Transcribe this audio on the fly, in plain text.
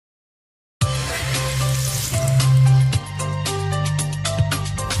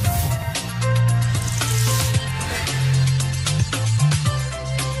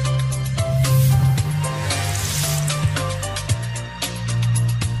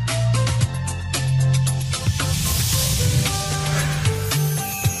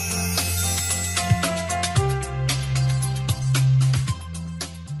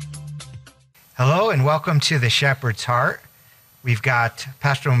and welcome to the Shepherd's Heart. We've got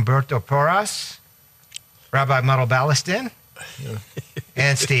Pastor Humberto Porras, Rabbi Muddle Ballaston,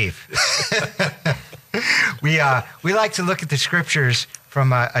 and Steve. We like to look at the scriptures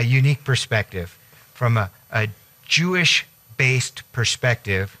from a unique perspective, from a Jewish-based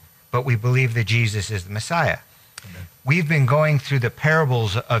perspective, but we believe that Jesus is the Messiah. Amen. We've been going through the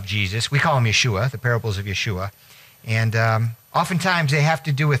parables of Jesus. We call them Yeshua, the parables of Yeshua. And oftentimes they have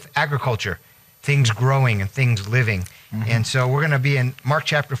to do with agriculture, things growing and things living. Mm-hmm. And so we're going to be in Mark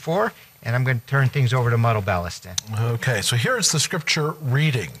chapter 4, and I'm going to turn things over to Muddle Ballaston. Okay, so here's the scripture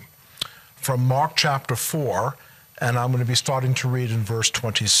reading from Mark chapter 4, and I'm going to be starting to read in verse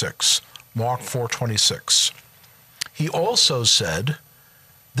 26. Mark 4:26. He also said,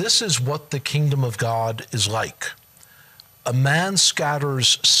 "This is what the kingdom of God is like. A man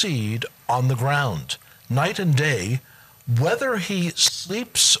scatters seed on the ground, night and day. Whether he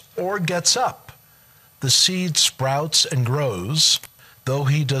sleeps or gets up, the seed sprouts and grows, though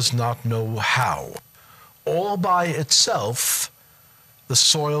he does not know how. All by itself, the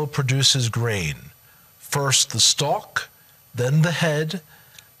soil produces grain. First the stalk, then the head,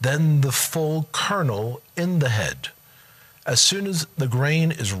 then the full kernel in the head. As soon as the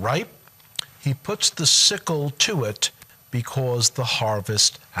grain is ripe, he puts the sickle to it because the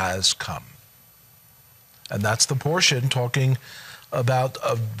harvest has come." And that's the portion talking about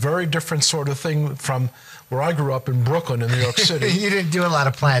a very different sort of thing from where I grew up in Brooklyn in New York City. You didn't do a lot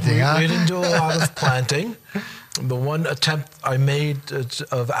of planting, huh? We didn't do a lot of planting. The one attempt I made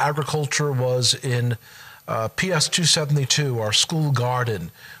of agriculture was in PS 272, our school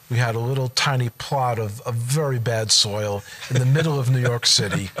garden. We had a little tiny plot of very bad soil in the middle of New York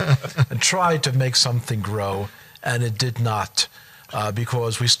City and tried to make something grow, and it did not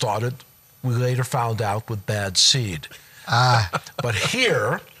because we later found out with bad seed. But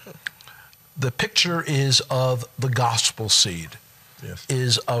here, the picture is of the gospel seed, yes.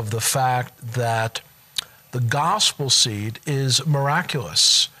 Is of the fact that the gospel seed is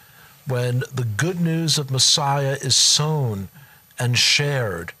miraculous. When the good news of Messiah is sown and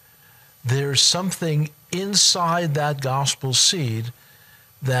shared, there's something inside that gospel seed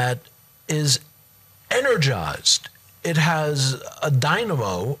that is energized. It has a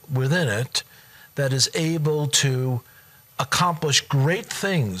dynamo within it that is able to accomplish great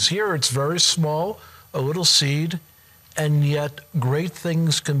things. Here it's very small, a little seed, and yet great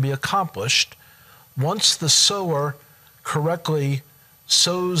things can be accomplished once the sower correctly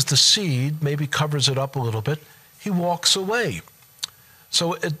sows the seed, maybe covers it up a little bit, he walks away.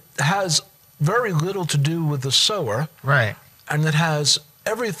 So it has very little to do with the sower, right? And it has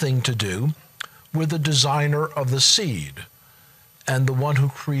everything to do with the designer of the seed and the one who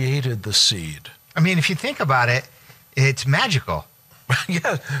created the seed. I mean, if you think about it, it's magical.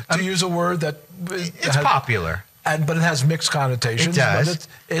 Yeah, to use a word that... It's popular. But it has mixed connotations. It does.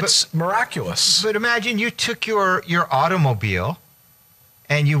 But it's miraculous. But imagine you took your automobile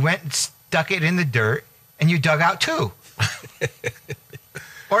and you went and stuck it in the dirt and you dug out 2.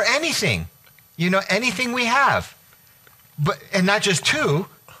 Or anything. Anything we have. And not just 2,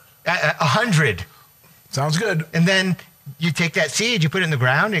 100. Sounds good. And then you take that seed, you put it in the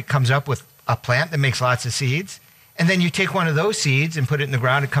ground, it comes up with a plant that makes lots of seeds. And then you take one of those seeds and put it in the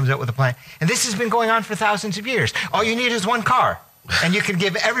ground, it comes up with a plant. And this has been going on for thousands of years. All you need is one car, and you can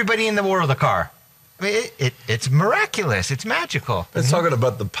give everybody in the world a car. I mean, it's miraculous. It's magical. It's talking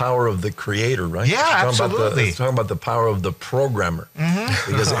about the power of the creator, right? Yeah, absolutely. It's talking about the power of the programmer.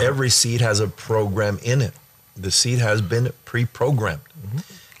 Mm-hmm. Because every seed has a program in it. The seed has been pre-programmed.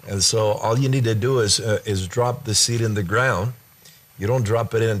 Mm-hmm. And so all you need to do is drop the seed in the ground. You don't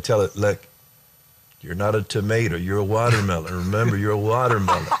drop it in and tell it, look, you're not a tomato, you're a watermelon. Remember, you're a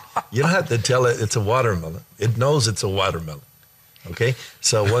watermelon. You don't have to tell it it's a watermelon. It knows it's a watermelon, okay?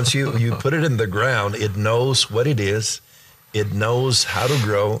 So once you put it in the ground, it knows what it is. It knows how to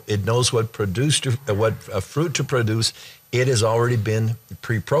grow. It knows what fruit to produce. It has already been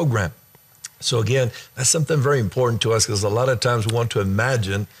pre-programmed. So again, that's something very important to us because a lot of times we want to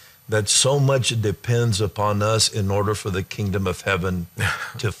imagine that so much depends upon us in order for the kingdom of heaven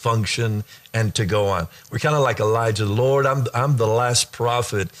to function and to go on. We're kind of like Elijah. Lord, I'm the last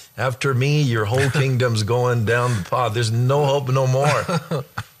prophet. After me, your whole kingdom's going down the path. There's no hope no more.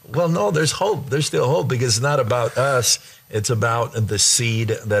 Well, no, there's hope. There's still hope because it's not about us. It's about the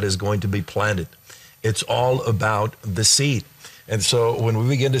seed that is going to be planted. It's all about the seed. And so when we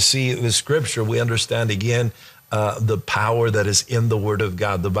begin to see the scripture, we understand again the power that is in the Word of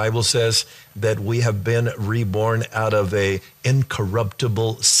God. The Bible says that we have been reborn out of a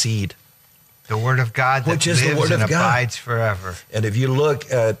incorruptible seed. The Word of God that Which is the lives Word and of God. abides forever. And if you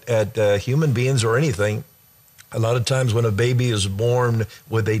look at human beings or anything, a lot of times when a baby is born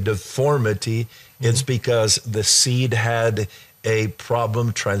with a deformity, it's because the seed had a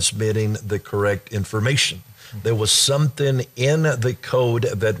problem transmitting the correct information. There was something in the code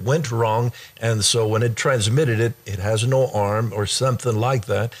that went wrong, and so when it transmitted it, it has no arm or something like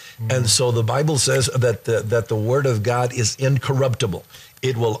that. And so the Bible says that the Word of God is incorruptible.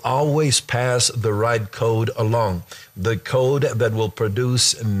 It will always pass the right code along, the code that will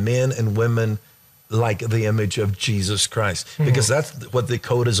produce men and women like the image of Jesus Christ, because that's what the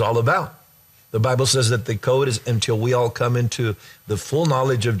code is all about. The Bible says that the code is until we all come into the full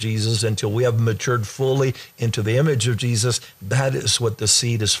knowledge of Jesus, until we have matured fully into the image of Jesus. That is what the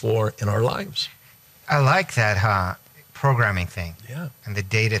seed is for in our lives. I like that programming thing. Yeah. And the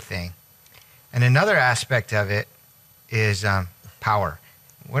data thing. And another aspect of it is power.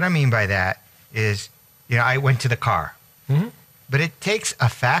 What I mean by that is, I went to the car. But it takes a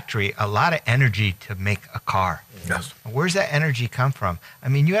factory a lot of energy to make a car. Yes. Where's that energy come from? I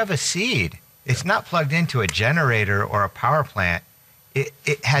mean, you have a seed. It's not plugged into a generator or a power plant.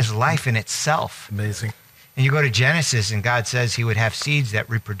 It has life in itself. Amazing. And you go to Genesis and God says he would have seeds that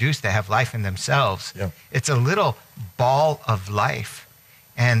reproduce, that have life in themselves. Yeah. It's a little ball of life.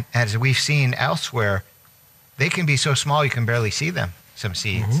 And as we've seen elsewhere, they can be so small you can barely see them, some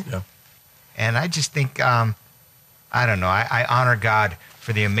seeds. Yeah. And I just think, I don't know, I honor God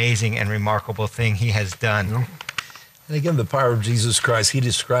for the amazing and remarkable thing he has done. And again, the power of Jesus Christ, he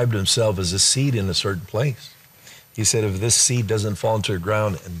described himself as a seed in a certain place. He said, if this seed doesn't fall into the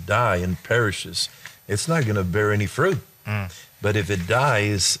ground and die and perishes, it's not going to bear any fruit. But if it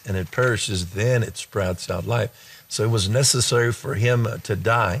dies and it perishes, then it sprouts out life. So it was necessary for him to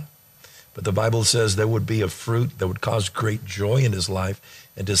die. But the Bible says there would be a fruit that would cause great joy in his life,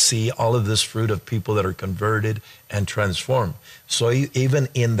 and to see all of this fruit of people that are converted and transformed. So even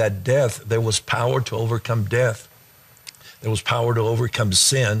in that death, there was power to overcome death. There was power to overcome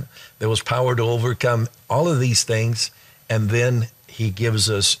sin. There was power to overcome all of these things. And then he gives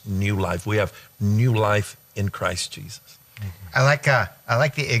us new life. We have new life in Christ Jesus. I like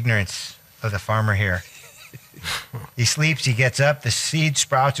the ignorance of the farmer here. He sleeps, he gets up, the seed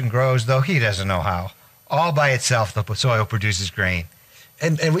sprouts and grows, though he doesn't know how. All by itself, the soil produces grain.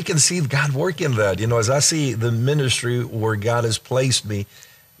 And we can see God work in that. As I see the ministry where God has placed me,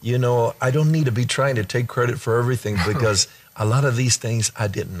 I don't need to be trying to take credit for everything, because a lot of these things I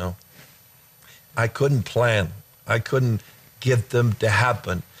didn't know. I couldn't plan. I couldn't get them to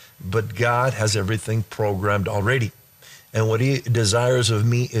happen. But God has everything programmed already. And what he desires of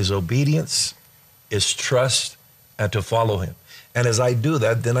me is obedience, is trust, and to follow him. And as I do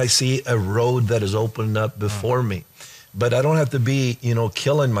that, then I see a road that is opened up before me. But I don't have to be,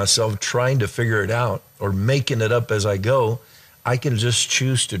 killing myself trying to figure it out or making it up as I go. I can just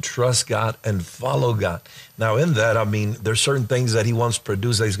choose to trust God and follow God. Now, in that, there's certain things that he wants to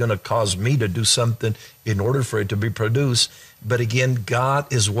produce that he's going to cause me to do something in order for it to be produced. But again,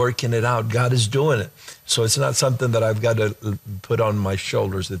 God is working it out. God is doing it. So it's not something that I've got to put on my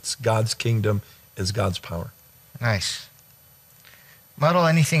shoulders. It's God's kingdom. It's God's power. Nice. Muddle,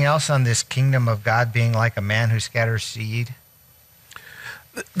 anything else on this kingdom of God being like a man who scatters seed?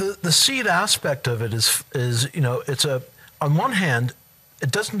 The seed aspect of it is it's on one hand,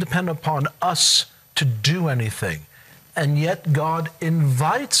 it doesn't depend upon us to do anything. And yet God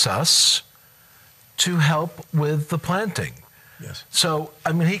invites us to help with the planting. Yes. So,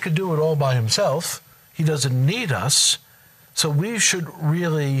 he could do it all by himself. He doesn't need us. So we should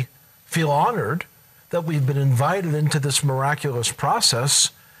really feel honored that we've been invited into this miraculous process,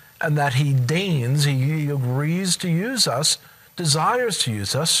 and that he deigns, he agrees to use us, desires to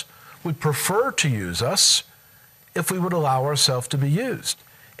use us, would prefer to use us if we would allow ourselves to be used.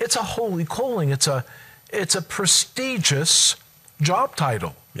 It's a holy calling. It's a prestigious job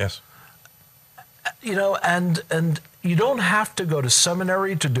title. Yes. And you don't have to go to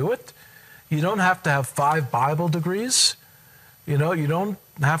seminary to do it. You don't have to have 5 Bible degrees. You don't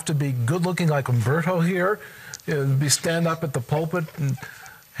have to be good looking like Umberto here, stand up at the pulpit and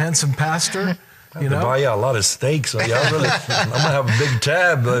handsome pastor. I have to buy you a lot of steaks. So I'm going to have a big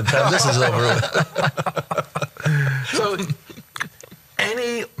tab by the time this is over. So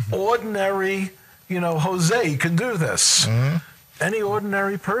any ordinary, Jose can do this. Mm-hmm. Any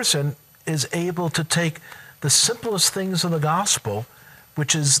ordinary person is able to take the simplest things of the gospel,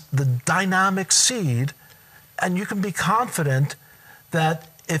 which is the dynamic seed, and you can be confident that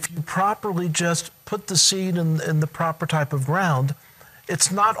if you properly just put the seed in the proper type of ground, it's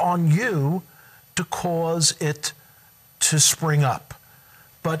not on you to cause it to spring up.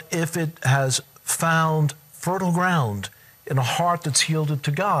 But if it has found fertile ground in a heart that's yielded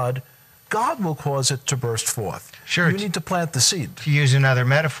to God, God will cause it to burst forth. Sure. You need to plant the seed. To use another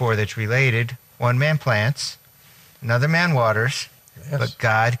metaphor that's related, one man plants, another man waters, Yes. but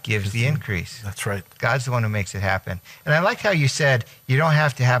God gives the increase. That's right. God's the one who makes it happen. And I like how you said you don't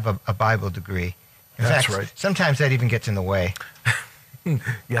have to have a Bible degree. In That's fact, right. sometimes that even gets in the way.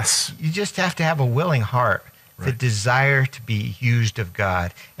 Yes. You just have to have a willing heart, the Right. desire to be used of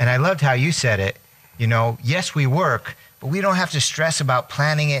God. And I loved how you said it. You know, yes, we work, but we don't have to stress about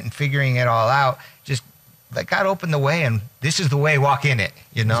planning it and figuring it all out. Just let God open the way, and this is the way, walk in it,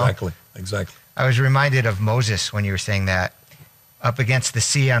 you know? Exactly. I was reminded of Moses when you were saying that. Up against the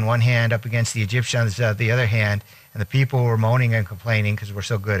sea on one hand, up against the Egyptians on the other hand, and the people were moaning and complaining because we're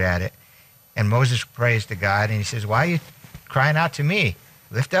so good at it. And Moses prays to God, and he says, why are you crying out to me?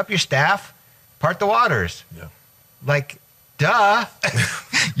 Lift up your staff, part the waters. Yeah. Like, duh,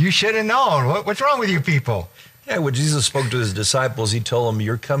 you should have known. What's wrong with you people? Yeah, when Jesus spoke to his disciples, he told them,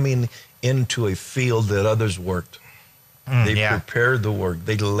 you're coming into a field that others worked. They yeah. prepared the work.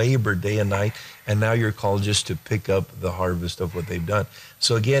 They labored day and night, and now you're called just to pick up the harvest of what they've done.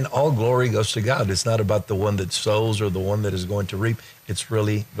 So again, all glory goes to God. It's not about the one that sows or the one that is going to reap. It's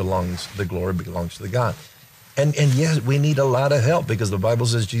really the glory belongs to God. And yes, we need a lot of help because the Bible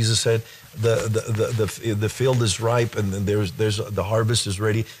says, Jesus said, the field is ripe and there's the harvest is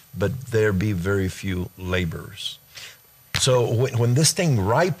ready, but there be very few laborers. So when this thing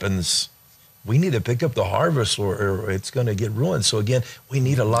ripens, we need to pick up the harvest or it's going to get ruined. So again, we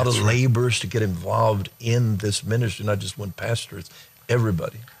need a lot of laborers to get involved in this ministry, not just one pastor, it's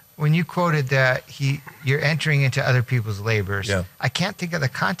everybody. When you quoted that you're entering into other people's labors, Yeah. I can't think of the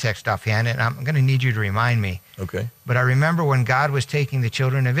context offhand, and I'm going to need you to remind me. Okay. But I remember when God was taking the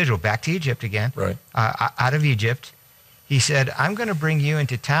children of Israel back to Egypt again, Right. Out of Egypt, he said, I'm going to bring you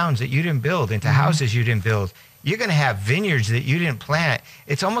into towns that you didn't build, into houses you didn't build. You're going to have vineyards that you didn't plant.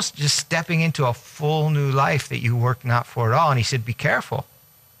 It's almost just stepping into a full new life that you worked not for at all. And he said, be careful,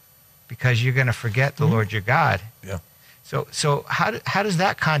 because you're going to forget the Lord your God. Yeah. So how does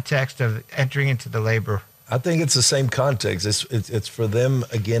that context of entering into the labor? I think it's the same context. It's for them,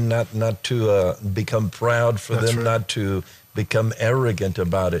 again, not to become proud, for That's them right. not to become arrogant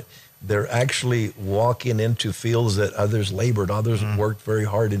about it. They're actually walking into fields that others labored, others worked very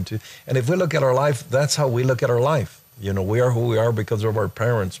hard into. And if we look at our life, that's how we look at our life. You know, we are who we are because of our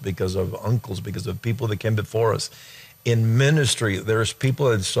parents, because of uncles, because of people that came before us. In ministry, there's people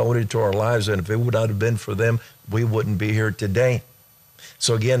that sowed into our lives, and if it would not have been for them, we wouldn't be here today.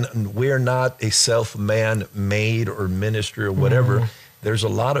 So again, we're not a self-man-made or ministry or whatever. There's a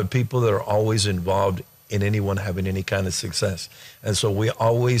lot of people that are always involved in anyone having any kind of success. And so we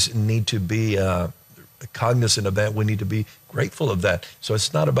always need to be cognizant of that. We need to be grateful of that. So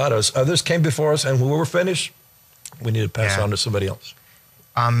it's not about us. Others came before us, and when we're finished, we need to pass Yeah. on to somebody else.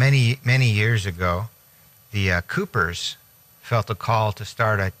 Many years ago, the Coopers felt a call to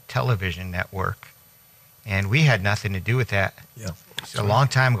start a television network, and we had nothing to do with that. Yeah. It's a long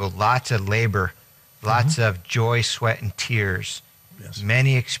time ago, lots of labor, lots of joy, sweat, and tears, Yes.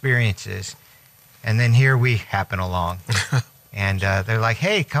 many experiences. And then here we happen along. And they're like,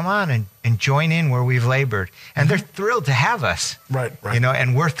 hey, come on and join in where we've labored. And they're thrilled to have us. Right. You know,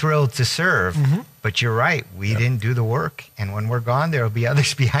 and we're thrilled to serve. But you're right, we didn't do the work. And when we're gone, there will be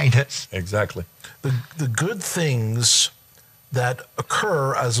others behind us. Exactly. The good things that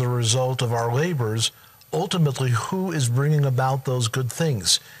occur as a result of our labors, ultimately, who is bringing about those good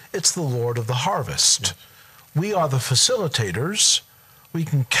things? It's the Lord of the harvest. We are the facilitators. We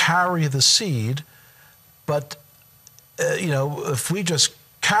can carry the seed, but if we just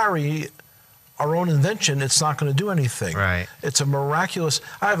carry our own invention, it's not going to do anything. Right. It's a miraculous.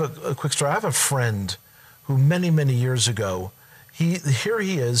 I have a quick story. I have a friend who many years ago, here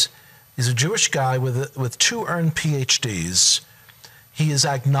he is. He's a Jewish guy with 2 earned PhDs. He is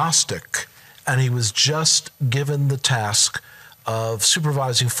agnostic, and he was just given the task of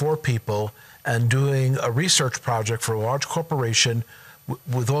supervising 4 people and doing a research project for a large corporation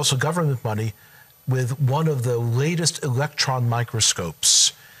with also government money with one of the latest electron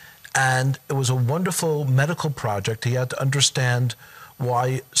microscopes. And it was a wonderful medical project. He had to understand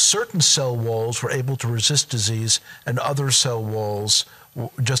why certain cell walls were able to resist disease and other cell walls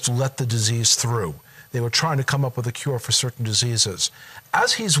just let the disease through. They were trying to come up with a cure for certain diseases.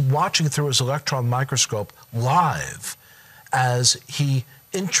 As he's watching through his electron microscope live, as he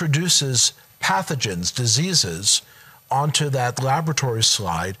introduces pathogens, diseases, onto that laboratory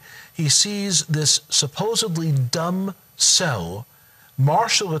slide, he sees this supposedly dumb cell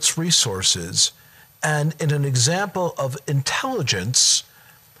marshal its resources, and in an example of intelligence,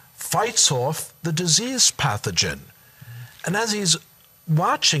 fights off the disease pathogen. And as he's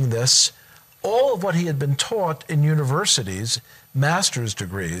watching this, all of what he had been taught in universities, master's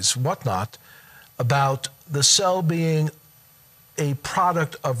degrees, whatnot, about the cell being a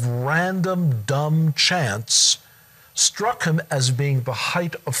product of random, dumb chance, struck him as being the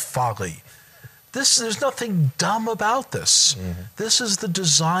height of folly. There's nothing dumb about this. Mm-hmm. This is the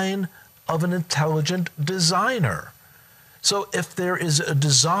design of an intelligent designer. So if there is a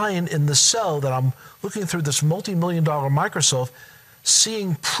design in the cell that I'm looking through this multi-million-dollar microscope,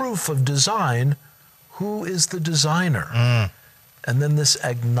 seeing proof of design, who is the designer? And then this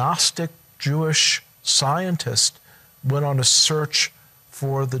agnostic Jewish scientist went on a search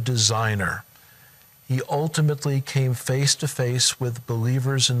for the designer. He ultimately came face to face with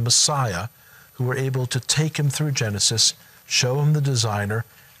believers in Messiah who were able to take him through Genesis, show him the designer,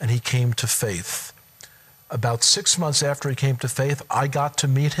 and he came to faith. About 6 months after he came to faith, I got to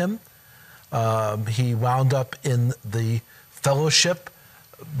meet him. He wound up in the fellowship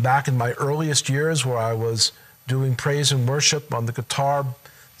back in my earliest years where I was doing praise and worship on the guitar.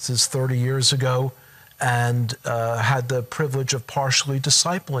 This is 30 years ago, and had the privilege of partially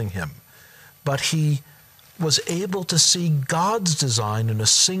discipling him. But he was able to see God's design in a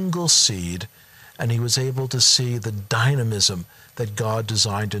single seed, and he was able to see the dynamism that God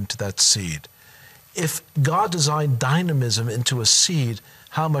designed into that seed. If God designed dynamism into a seed,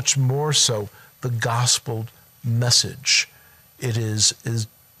 how much more so the gospel message? It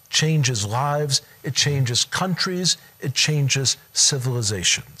changes lives, it changes countries, it changes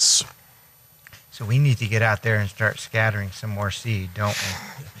civilizations. So we need to get out there and start scattering some more seed, don't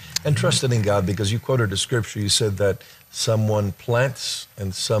we? And trusting in God, because you quoted a scripture, you said that someone plants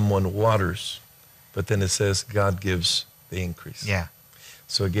and someone waters, but then it says God gives the increase. Yeah.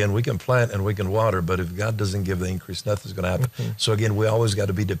 So again, we can plant and we can water, but if God doesn't give the increase, nothing's going to happen. Mm-hmm. So again, we always got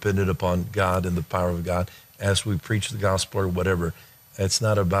to be dependent upon God and the power of God as we preach the gospel or whatever. It's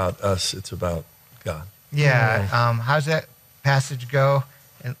not about us, it's about God. Yeah. How's that passage go?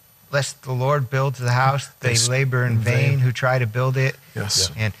 Unless the Lord builds the house, they labor in vain who try to build it.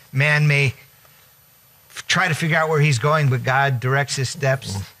 Yes. And man may try to figure out where he's going, but God directs his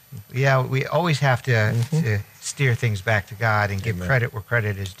steps. Mm-hmm. Yeah, we always have to steer things back to God and give credit where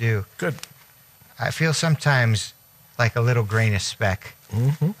credit is due. Good. I feel sometimes like a little grain of speck,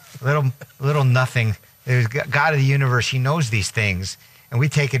 a little nothing. There's God of the universe. He knows these things, and we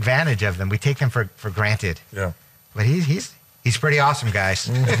take advantage of them. We take them for granted. Yeah. But he's pretty awesome, guys.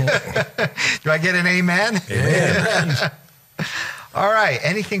 Do I get an amen? Amen. All right.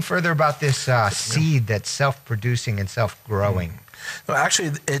 Anything further about this seed that's self-producing and self-growing? No, actually,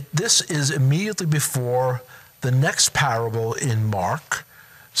 this is immediately before the next parable in Mark.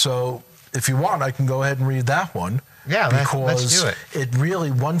 So if you want, I can go ahead and read that one. Yeah, let's do it. It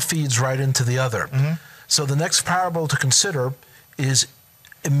really, one feeds right into the other. Mm-hmm. So the next parable to consider is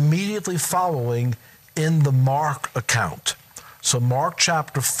immediately following in the Mark account. So Mark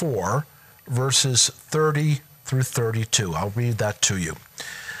chapter 4, verses 30 through 32. I'll read that to you.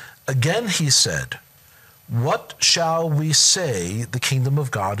 Again he said, "What shall we say the kingdom of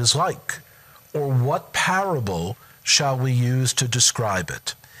God is like? Or what parable shall we use to describe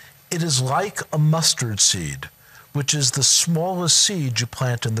it? It is like a mustard seed, which is the smallest seed you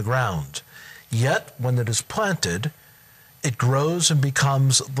plant in the ground. Yet when it is planted, it grows and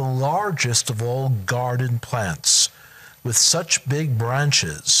becomes the largest of all garden plants, with such big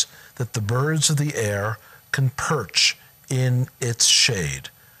branches that the birds of the air can perch in its shade."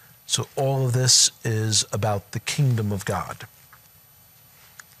 So all of this is about the kingdom of God.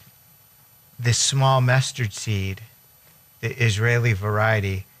 This small mustard seed, the Israeli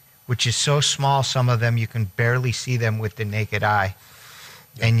variety, which is so small, some of them, you can barely see them with the naked eye.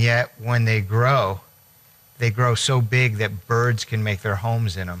 Yep. And yet when they grow so big that birds can make their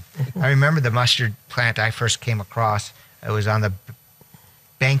homes in them. I remember the mustard plant I first came across. It was on the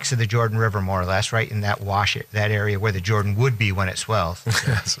banks of the Jordan River, more or less, right in that that area where the Jordan would be when it swells.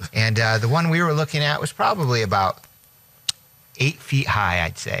 Yes. And the one we were looking at was probably about 8 feet high,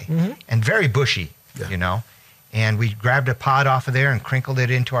 I'd say, and very bushy, you know. And we grabbed a pod off of there and crinkled it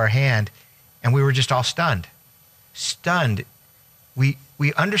into our hand, and we were just all stunned. We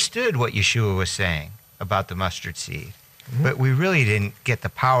understood what Yeshua was saying about the mustard seed, but we really didn't get the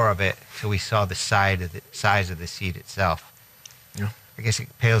power of it till we saw the size of the seed itself. Yeah. I guess it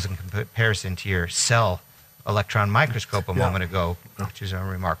pales in comparison to your cell electron microscope a moment ago, which is a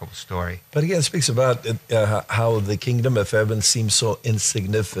remarkable story. But again, it speaks about how the kingdom of heaven seems so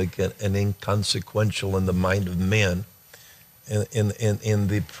insignificant and inconsequential in the mind of men, in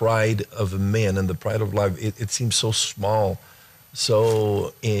the pride of men and the pride of life. It seems so small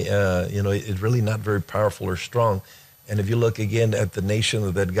So, it's really not very powerful or strong. And if you look again at the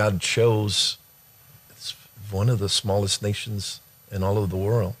nation that God chose, it's one of the smallest nations in all of the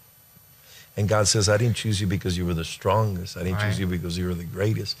world. And God says, I didn't choose you because you were the strongest. I didn't choose you because you were the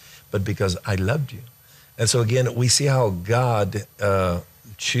greatest, but because I loved you. And so again, we see how God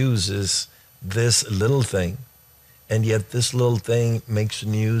chooses this little thing, and yet this little thing makes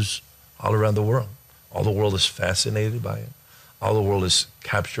news all around the world. All the world is fascinated by it. All the world is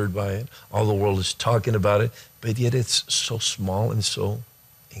captured by it. All the world is talking about it, but yet it's so small and so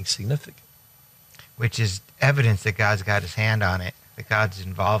insignificant. Which is evidence that God's got his hand on it, that God's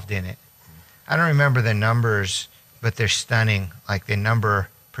involved in it. I don't remember the numbers, but they're stunning. Like the number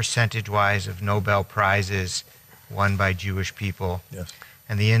percentage-wise of Nobel Prizes won by Jewish people. Yes.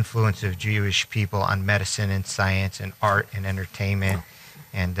 And the influence of Jewish people on medicine and science and art and entertainment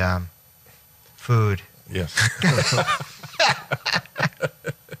and food. Yes.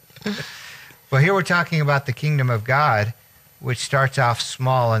 Well, here we're talking about the kingdom of God, which starts off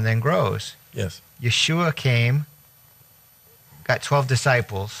small and then grows. Yes. Yeshua came, got 12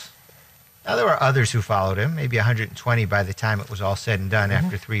 disciples. Now, there were others who followed him, maybe 120 by the time it was all said and done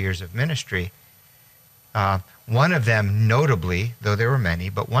after 3 years of ministry. One of them notably, though there were many,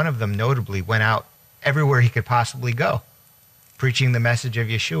 but one of them notably went out everywhere he could possibly go, preaching the message of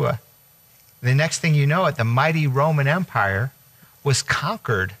Yeshua. The next thing you know, the mighty Roman Empire was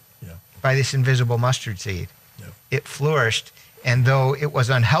conquered by this invisible mustard seed. Yeah. It flourished, and though it was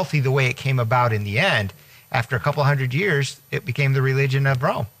unhealthy the way it came about in the end, after a couple hundred years, it became the religion of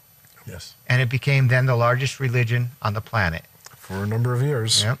Rome. Yes. And it became then the largest religion on the planet. For a number of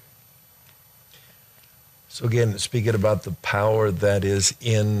years. Yep. So again, speaking about the power that is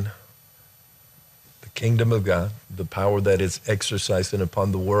in the kingdom of God, the power that is exercising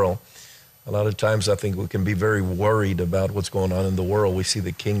upon the world, a lot of times I think we can be very worried about what's going on in the world. We see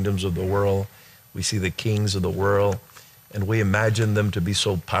the kingdoms of the world. We see the kings of the world. And we imagine them to be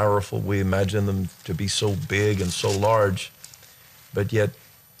so powerful. We imagine them to be so big and so large. But yet,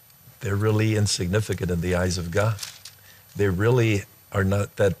 they're really insignificant in the eyes of God. They really are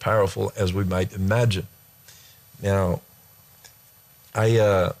not that powerful as we might imagine. Now,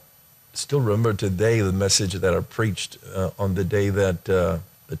 I still remember today the message that I preached on the day that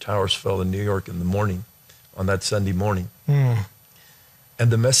the towers fell in New York in the morning, on that Sunday morning. And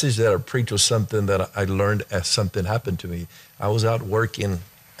the message that I preached was something that I learned as something happened to me. I was out working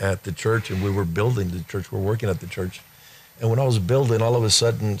at the church, and we were building the church. We were working at the church. And when I was building, all of a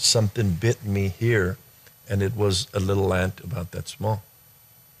sudden, something bit me here, and it was a little ant about that small.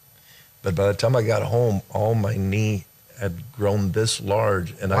 But by the time I got home, all my knee had grown this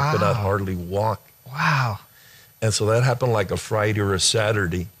large, and I could not hardly walk. Wow. And so that happened like a Friday or a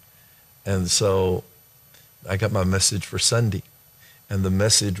Saturday. And so I got my message for Sunday. And the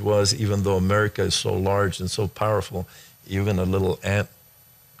message was, even though America is so large and so powerful, even a little ant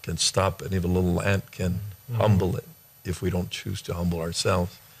can stop, and even a little ant can humble it if we don't choose to humble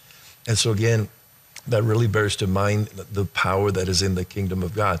ourselves. And so again, that really bears to mind the power that is in the kingdom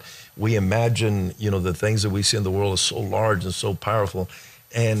of God. We imagine, the things that we see in the world is so large and so powerful.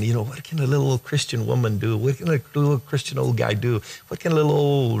 And, what can a little old Christian woman do? What can a little Christian old guy do? What can a little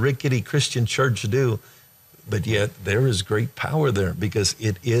old rickety Christian church do? But yet there is great power there, because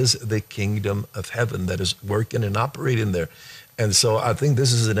it is the kingdom of heaven that is working and operating there. And so I think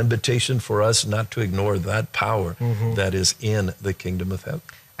this is an invitation for us not to ignore that power that is in the kingdom of heaven.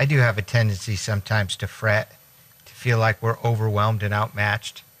 I do have a tendency sometimes to fret, to feel like we're overwhelmed and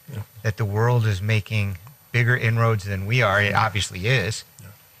outmatched, that the world is making bigger inroads than we are. It obviously is.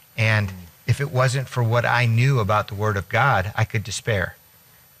 And if it wasn't for what I knew about the Word of God, I could despair.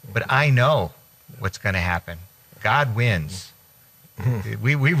 But I know what's going to happen. God wins.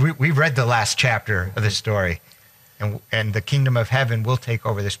 We've read the last chapter of the story, and the kingdom of heaven will take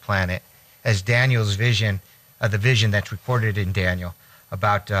over this planet, as Daniel's vision, the vision that's recorded in Daniel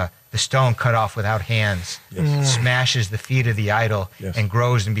about the stone cut off without hands, smashes the feet of the idol, and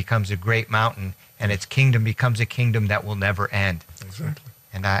grows and becomes a great mountain, and its kingdom becomes a kingdom that will never end. Exactly.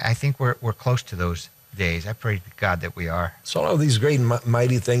 And I think we're close to those days. I pray to God that we are. So all of these great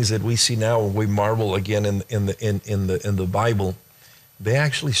mighty things that we see now, when we marvel again in the Bible, they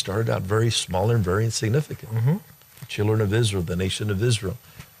actually started out very small and very insignificant. The children of Israel, the nation of Israel,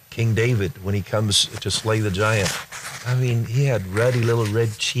 King David, when he comes to slay the giant, I mean, he had ruddy little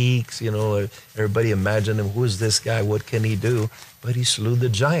red cheeks. Everybody imagined him. Who is this guy? What can he do? But he slew the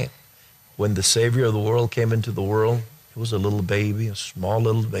giant. When the Savior of the world came into the world, he was a little baby, a small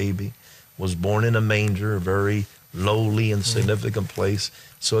little baby, was born in a manger, a very lowly and significant place.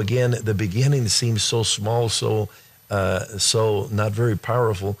 So again, the beginning seems so small, so So not very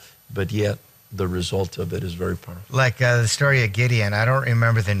powerful, but yet the result of it is very powerful. Like the story of Gideon, I don't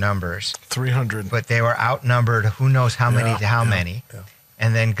remember the numbers, 300. but they were outnumbered who knows how many to how many. Yeah.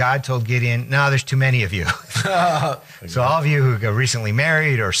 And then God told Gideon, no, there's too many of you. So all of you who got recently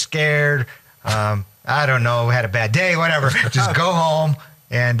married or scared, I don't know, had a bad day, whatever, just go home.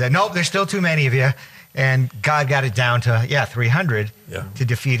 And nope, there's still too many of you. And God got it down to, 300 to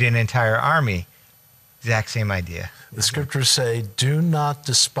defeat an entire army. Exact same idea. The scriptures say, do not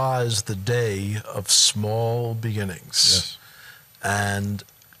despise the day of small beginnings. Yes. And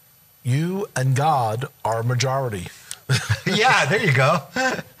you and God are a majority. Yeah, there you go.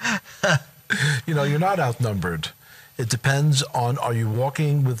 You know, you're not outnumbered. It depends on, are you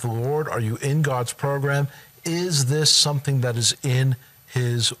walking with the Lord? Are you in God's program? Is this something that is in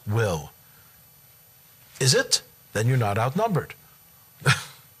his will? Is it? Then you're not outnumbered.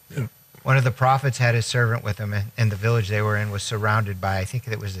 One of the prophets had his servant with him, and the village they were in was surrounded by, I think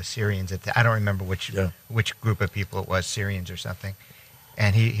it was the Syrians. I don't remember which group of people it was, Syrians or something.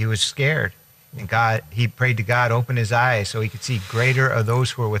 And he was scared. And he prayed to God, open his eyes so he could see greater are those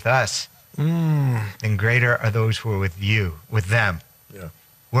who are with us than greater are those who are with them. Yeah.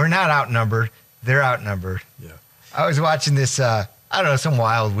 We're not outnumbered. They're outnumbered. Yeah. I was watching this, I don't know, some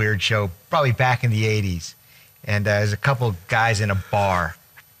wild, weird show, probably back in the 80s. And there's a couple guys in a bar.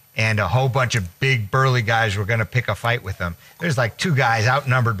 And a whole bunch of big, burly guys were going to pick a fight with them. There's like two guys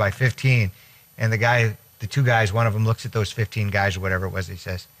outnumbered by 15. And the two guys, one of them looks at those 15 guys or whatever it was. He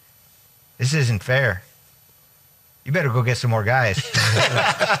says, this isn't fair. You better go get some more guys.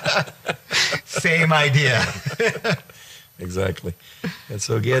 Same idea. Exactly. And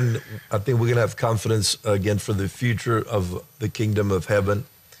so again, I think we're going to have confidence again for the future of the kingdom of heaven.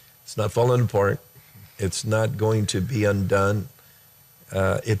 It's not falling apart. It's not going to be undone.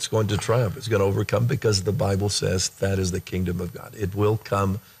 It's going to triumph. It's going to overcome because the Bible says that is the kingdom of God. It will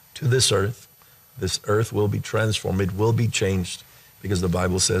come to this earth. This earth will be transformed. It will be changed because the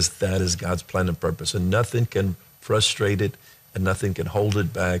Bible says that is God's plan and purpose. And nothing can frustrate it and nothing can hold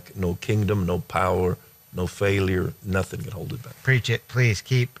it back. No kingdom, no power, no failure. Nothing can hold it back. Preach it, please.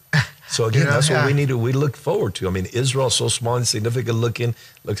 Keep. So again, that's what we look forward to. I mean, Israel's so small and insignificant looking.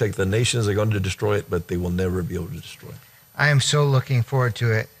 Looks like the nations are going to destroy it, but they will never be able to destroy it. I am so looking forward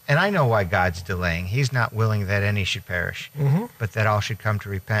to it. And I know why God's delaying. He's not willing that any should perish, but that all should come to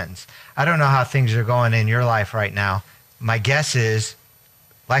repentance. I don't know how things are going in your life right now. My guess is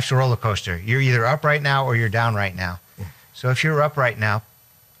life's a roller coaster. You're either up right now or you're down right now. So if you're up right now,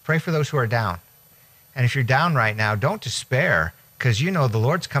 pray for those who are down. And if you're down right now, don't despair, because you know the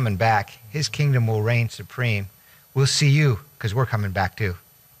Lord's coming back. His kingdom will reign supreme. We'll see you, because we're coming back too.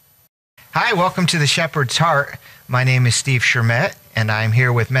 Hi, welcome to the Shepherd's Heart. My name is Steve Shermet, and I'm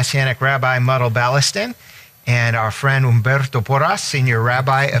here with Messianic Rabbi Muddle Ballaston and our friend Humberto Porras, Senior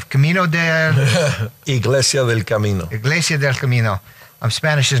Rabbi of Camino del... Iglesia del Camino. Iglesia del Camino.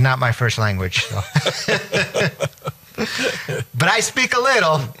 Spanish is not my first language. So. But I speak a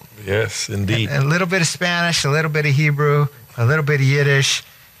little. Yes, indeed. A little bit of Spanish, a little bit of Hebrew, a little bit of Yiddish,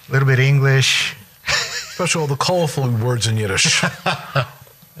 a little bit of English. Especially all the colorful words in Yiddish.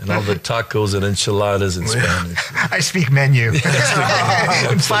 And all the tacos and enchiladas in Spanish. I speak menu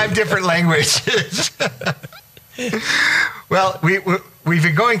in 5 different languages. Well, we've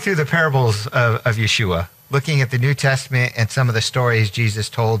been going through the parables of Yeshua, looking at the New Testament and some of the stories Jesus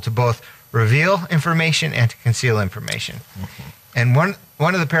told to both reveal information and to conceal information. And one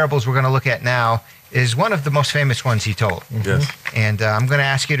of the parables we're going to look at now is one of the most famous ones he told. Yes. And I'm going to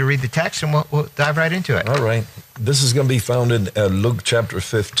ask you to read the text, and we'll dive right into it. All right. This is going to be found in Luke chapter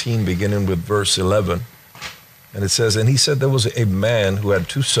 15, beginning with verse 11. And it says, and he said there was a man who had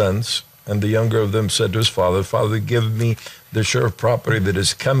 2 sons, and the younger of them said to his father, Father, give me the share of property that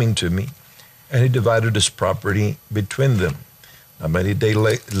is coming to me. And he divided his property between them. Now, many days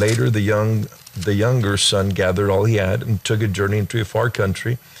later, the younger son gathered all he had and took a journey into a far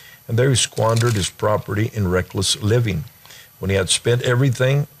country, and there he squandered his property in reckless living. When he had spent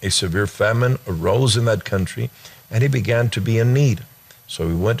everything, a severe famine arose in that country, and he began to be in need. So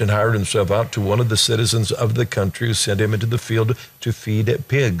he went and hired himself out to one of the citizens of the country, who sent him into the field to feed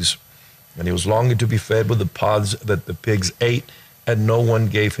pigs. And he was longing to be fed with the pods that the pigs ate, and no one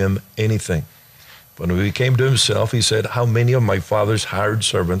gave him anything. But when he came to himself, he said, how many of my father's hired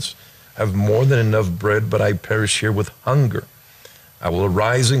servants have more than enough bread, but I perish here with hunger? I will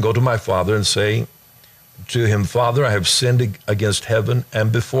arise and go to my father and say to him, Father, I have sinned against heaven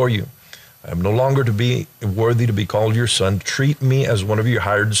and before you. I am no longer to be worthy to be called your son. Treat me as one of your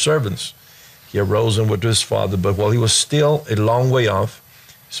hired servants. He arose and went to his father, but while he was still a long way off,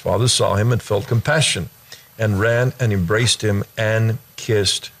 his father saw him and felt compassion, and ran and embraced him and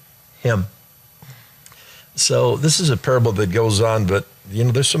kissed him. So this is a parable that goes on, but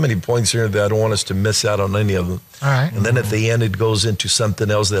there's so many points here that I don't want us to miss out on any of them. All right. And then at the end, it goes into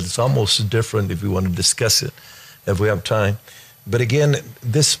something else that's almost different if we want to discuss it, if we have time. But again,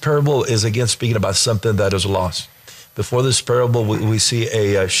 this parable is again speaking about something that is lost. Before this parable, we see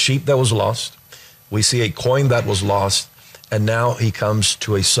a sheep that was lost. We see a coin that was lost. And now he comes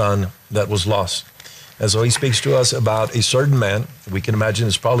to a son that was lost. And so he speaks to us about a certain man. We can imagine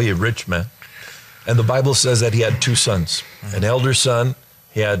it's probably a rich man. And the Bible says that he had two sons, an elder son,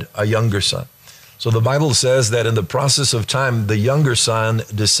 he had a younger son. So the Bible says that in the process of time, the younger son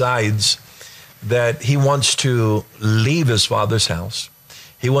decides that he wants to leave his father's house.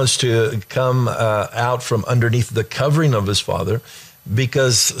 He wants to come out from underneath the covering of his father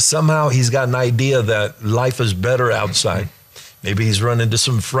because somehow he's got an idea that life is better outside. Maybe he's run into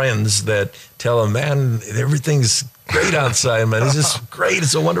some friends that tell him, man, everything's great outside, man. It's just great.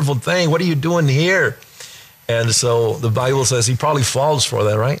 It's a wonderful thing. What are you doing here? And so the Bible says he probably falls for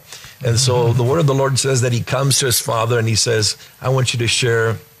that, right? And so the word of the Lord says that he comes to his father and he says, I want you to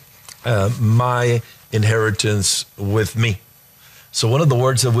share my inheritance with me. So one of the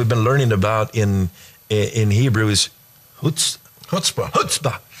words that we've been learning about in Hebrew is chutzpah.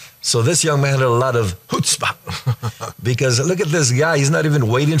 Chutzpah. So this young man had a lot of chutzpah because look at this guy. He's not even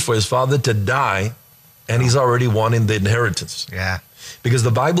waiting for his father to die, and he's already wanting the inheritance. Yeah. Because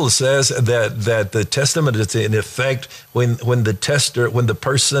the Bible says that the testament is in effect when the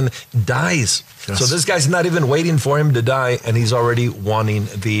person dies. Yes. So this guy's not even waiting for him to die, and he's already wanting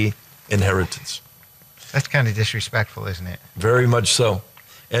the inheritance. That's kind of disrespectful, isn't it? Very much so.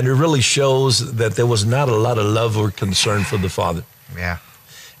 And it really shows that there was not a lot of love or concern for the father. Yeah.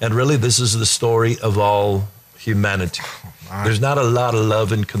 And really, this is the story of all humanity. There's not a lot of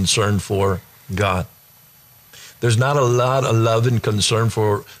love and concern for God. There's not a lot of love and concern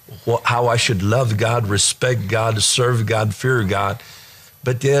for how I should love God, respect God, serve God, fear God.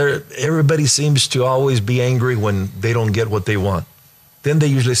 But everybody seems to always be angry when they don't get what they want. Then they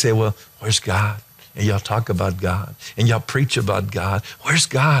usually say, well, where's God? And y'all talk about God. And y'all preach about God. Where's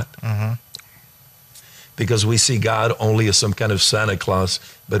God? Mm-hmm. Because we see God only as some kind of Santa Claus,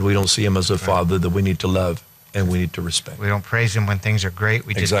 but we don't see him as a father that we need to love and we need to respect. We don't praise him when things are great.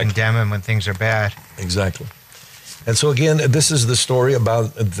 We just condemn him when things are bad. Exactly. And so again, this is the story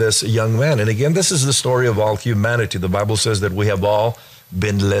about this young man. And again, this is the story of all humanity. The Bible says that we have all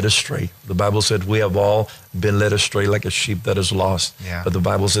been led astray. The Bible said we have all been led astray like a sheep that is lost. Yeah. But the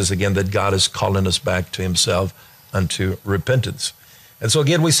Bible says again that God is calling us back to himself unto repentance. And so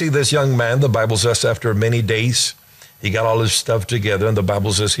again, we see this young man, the Bible says after many days, he got all his stuff together, and the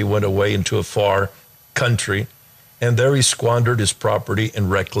Bible says he went away into a far country, and there he squandered his property in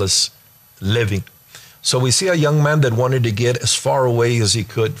reckless living. So we see a young man that wanted to get as far away as he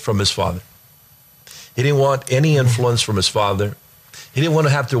could from his father. He didn't want any influence from his father. He didn't want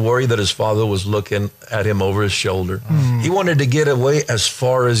to have to worry that his father was looking at him over his shoulder. He wanted to get away as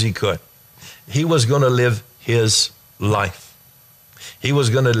far as he could. He was going to live his life. He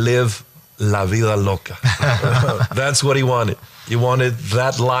was going to live la vida loca. That's what he wanted. He wanted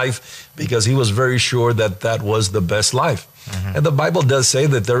that life because he was very sure that that was the best life. Mm-hmm. And the Bible does say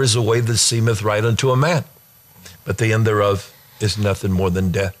that there is a way that seemeth right unto a man, but the end thereof is nothing more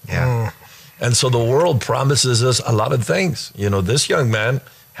than death. Yeah. And so the world promises us a lot of things. This young man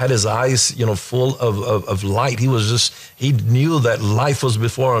had his eyes, full of light. He knew that life was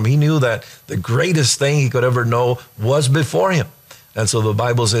before him. He knew that the greatest thing he could ever know was before him. And so the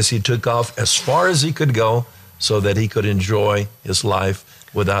Bible says he took off as far as he could go so that he could enjoy his life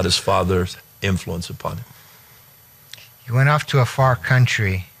without his father's influence upon him. He went off to a far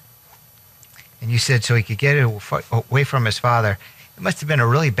country, and you said so he could get away from his father. It must have been a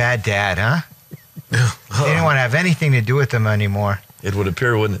really bad dad, huh? He didn't want to have anything to do with him anymore. It would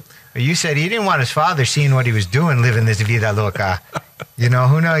appear, wouldn't it? But you said he didn't want his father seeing what he was doing, living this vida loca. Who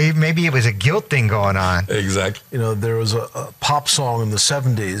knows? Maybe it was a guilt thing going on. Exactly. There was a pop song in the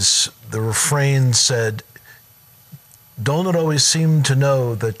 70s. The refrain said, don't it always seem to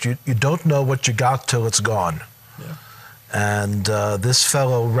know that you don't know what you got till it's gone? Yeah. And this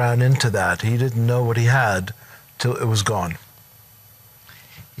fellow ran into that. He didn't know what he had till it was gone.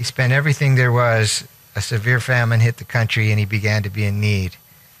 He spent everything there was. A severe famine hit the country, and he began to be in need.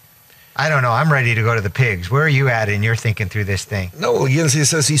 I don't know. I'm ready to go to the pigs. Where are you at in your thinking through this thing? No, again, he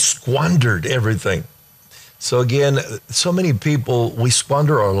says he squandered everything. So again, so many people, we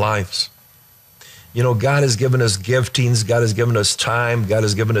squander our lives. God has given us giftings. God has given us time. God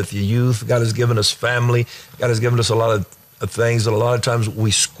has given us youth. God has given us family. God has given us a lot of things. And a lot of times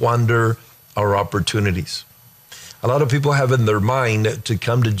we squander our opportunities. A lot of people have in their mind to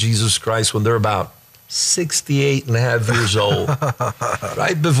come to Jesus Christ when they're about 68 and a half years old.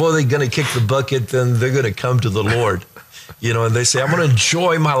 Right before they're going to kick the bucket, then they're going to come to the Lord. And they say, I'm going to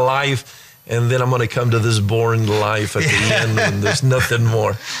enjoy my life, and then I'm going to come to this boring life at the end, and there's nothing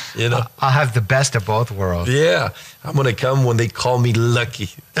more. I'll have the best of both worlds. Yeah, I'm going to come when they call me lucky.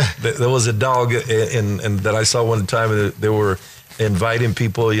 There was a dog that I saw one time, and they were inviting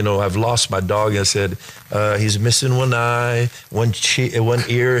people. I've lost my dog. I said, he's missing one eye, one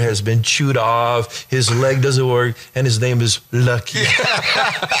ear has been chewed off, his leg doesn't work, and his name is Lucky.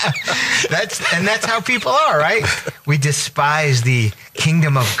 That's how people are, right? We despise the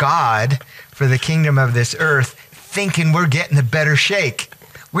kingdom of God for the kingdom of this earth, thinking we're getting the better shake.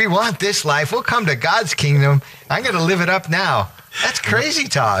 We want this life. We'll come to God's kingdom. I'm going to live it up now. That's crazy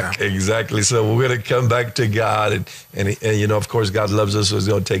talk. Exactly. So we're going to come back to God, and of course, God loves us, so He's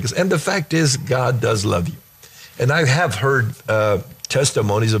going to take us. And the fact is, God does love you. And I have heard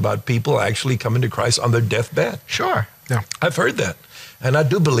testimonies about people actually coming to Christ on their deathbed. Sure. Yeah. I've heard that, and I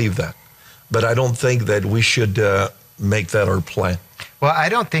do believe that. But I don't think that we should make that our plan. Well, I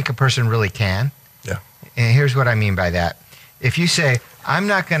don't think a person really can. Yeah. And here's what I mean by that. If you say, I'm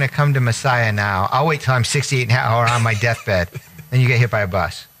not going to come to Messiah now, I'll wait till I'm 68 and a half or on my deathbed, then you get hit by a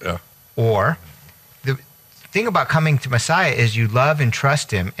bus. Yeah. Or the thing about coming to Messiah is you love and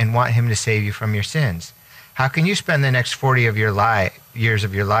trust Him and want Him to save you from your sins. How can you spend the next 40 of your years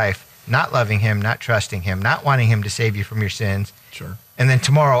of your life not loving Him, not trusting Him, not wanting Him to save you from your sins? Sure. And then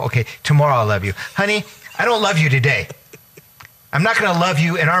tomorrow I'll love you. Honey, I don't love you today. I'm not going to love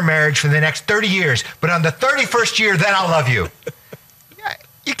you in our marriage for the next 30 years, but on the 31st year, then I'll love you.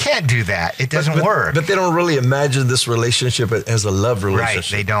 You can't do that. It doesn't work. But they don't really imagine this relationship as a love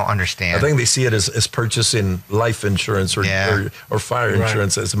relationship. Right, they don't understand. I think they see it as purchasing life insurance or fire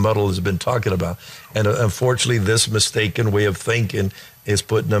insurance, as Muddle has been talking about. And unfortunately, this mistaken way of thinking is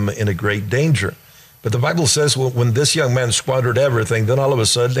putting them in a great danger. But the Bible says when this young man squandered everything, then all of a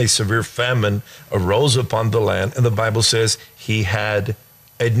sudden a severe famine arose upon the land. And the Bible says he had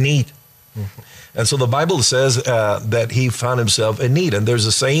a need. Mm-hmm. And so the Bible says that he found himself in need. And there's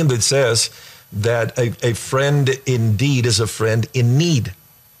a saying that says that a friend indeed is a friend in need.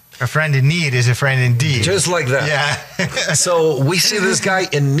 A friend in need is a friend indeed. Just like that. Yeah. So we see this guy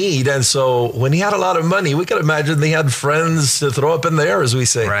in need. And so when he had a lot of money, we could imagine they had friends to throw up in the air, as we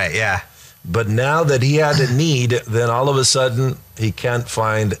say. Right, yeah. But now that he had a need, then all of a sudden he can't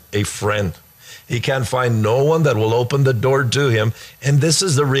find a friend. He can't find no one that will open the door to him. And this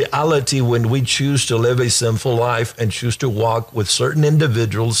is the reality when we choose to live a sinful life and choose to walk with certain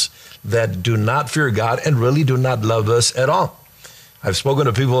individuals that do not fear God and really do not love us at all. I've spoken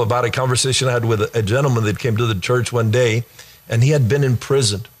to people about a conversation I had with a gentleman that came to the church one day, and he had been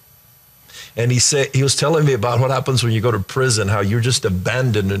imprisoned. And he was telling me about what happens when you go to prison, how you're just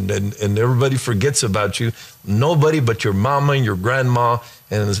abandoned and everybody forgets about you. Nobody but your mama and your grandma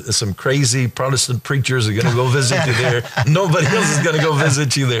and some crazy Protestant preachers are going to go visit you there. Nobody else is going to go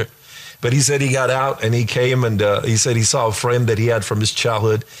visit you there. But he said he got out and he came and he said he saw a friend that he had from his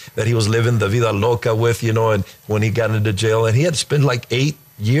childhood that he was living the vida loca with, and when he got into jail, and he had spent like 8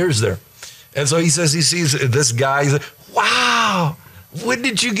 years there. And so he says he sees this guy, he's like, wow, when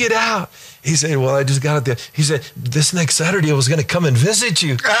did you get out? He said, well, I just got out there. He said, this next Saturday I was going to come and visit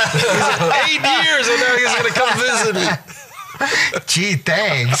you. He said, 8 years and now he's going to come visit me. Gee,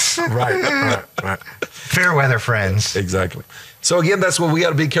 thanks. Right. Fair weather friends. Exactly. So again, that's what we got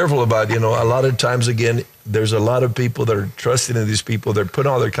to be careful about. A lot of times, again, there's a lot of people that are trusting in these people. They're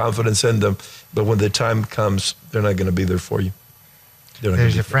putting all their confidence in them. But when the time comes, they're not going to be there for you.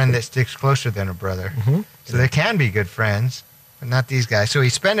 There's a friend that sticks closer than a brother. Mm-hmm. So there can be good friends, but not these guys. So he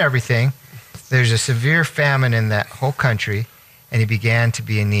spent everything. There's a severe famine in that whole country, and he began to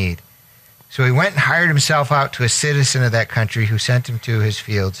be in need. So he went and hired himself out to a citizen of that country who sent him to his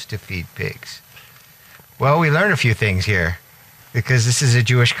fields to feed pigs. Well, we learned a few things here because this is a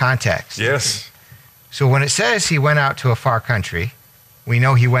Jewish context. Yes. So when it says he went out to a far country, we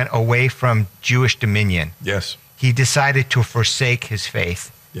know he went away from Jewish dominion. Yes. He decided to forsake his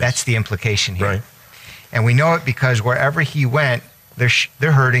faith. Yes. That's the implication here. Right. And we know it because wherever he went,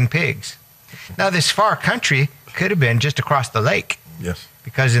 they're herding pigs. Now, this far country could have been just across the lake. Yes.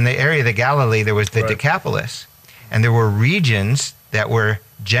 Because in the area of the Galilee, there was the Right. Decapolis. And there were regions that were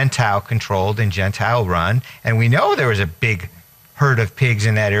Gentile-controlled and Gentile-run. And we know there was a big herd of pigs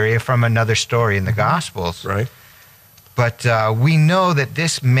in that area from another story in the Gospels. Right. But we know that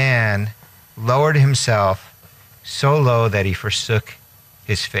this man lowered himself so low that he forsook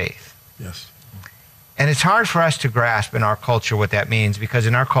his faith. Yes. And it's hard for us to grasp in our culture what that means, because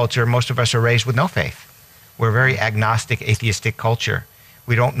in our culture, most of us are raised with no faith. We're a very agnostic, atheistic culture.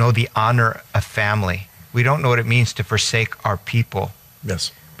 We don't know the honor of family. We don't know what it means to forsake our people.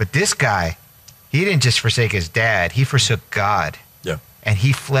 Yes. But this guy, he didn't just forsake his dad, he forsook God. Yeah. And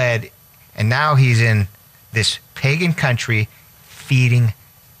he fled, and now he's in this pagan country feeding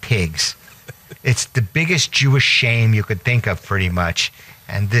pigs. It's the biggest Jewish shame you could think of, pretty much.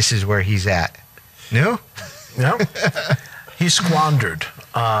 And this is where he's at. No? Yeah. He squandered.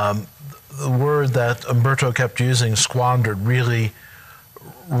 The word that Umberto kept using, squandered, really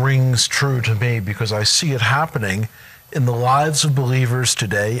rings true to me because I see it happening in the lives of believers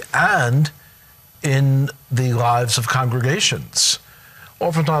today and in the lives of congregations.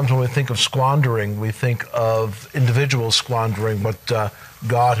 Oftentimes when we think of squandering, we think of individuals squandering what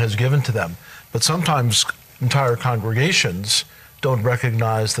God has given to them. But sometimes entire congregations don't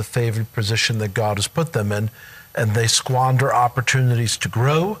recognize the favored position that God has put them in, and they squander opportunities to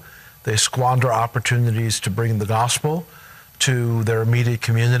grow. They squander opportunities to bring the gospel to their immediate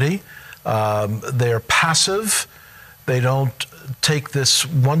community. They are passive. They don't take this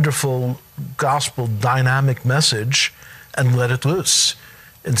wonderful gospel dynamic message and let it loose.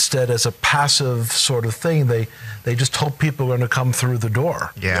 Instead, as a passive sort of thing, they just hope people are going to come through the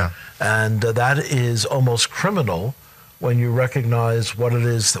door. Yeah. And that is almost criminal when you recognize what it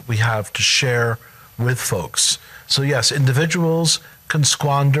is that we have to share with folks. So yes, individuals can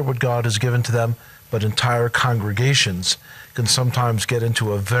squander what God has given to them, but entire congregations can sometimes get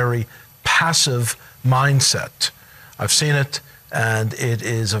into a very passive mindset. I've seen it, and it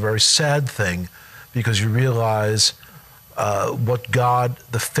is a very sad thing because you realize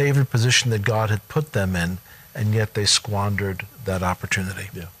the favored position that God had put them in, and yet they squandered that opportunity.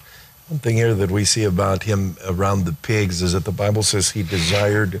 Yeah. One thing here that we see about him around the pigs is that the Bible says he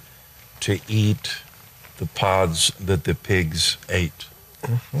desired to eat the pods that the pigs ate.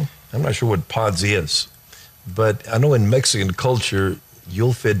 Mm-hmm. I'm not sure what pods is, but I know in Mexican culture,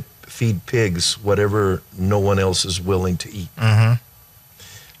 you'll feed pigs whatever no one else is willing to eat. Mm-hmm.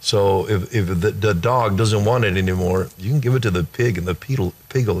 So if the dog doesn't want it anymore, you can give it to the pig and the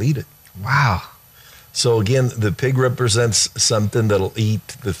pig will eat it. Wow. So again, the pig represents something that'll eat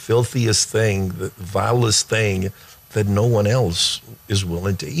the filthiest thing, the vilest thing that no one else is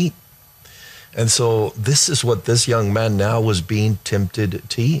willing to eat. And so this is what this young man now was being tempted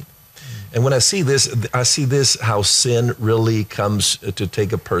to eat. And when I see this, how sin really comes to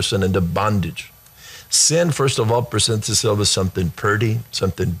take a person into bondage. Sin, first of all, presents itself as something pretty,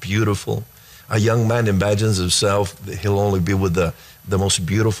 something beautiful. A young man imagines himself that he'll only be with the most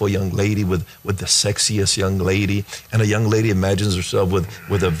beautiful young lady, with the sexiest young lady. And a young lady imagines herself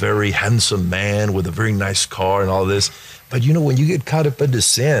with a very handsome man, with a very nice car and all this. But you know, when you get caught up into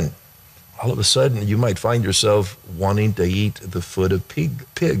sin, all of a sudden you might find yourself wanting to eat the foot of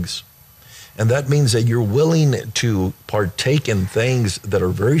pigs. And that means that you're willing to partake in things that are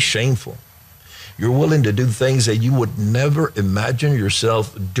very shameful. You're willing to do things that you would never imagine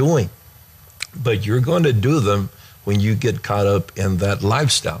yourself doing. But you're going to do them when you get caught up in that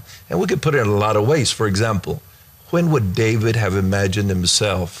lifestyle. And we could put it in a lot of ways. For example, when would David have imagined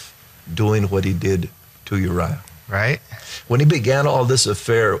himself doing what he did to Uriah? Right. When he began all this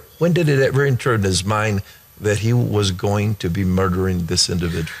affair, when did it ever enter in his mind that he was going to be murdering this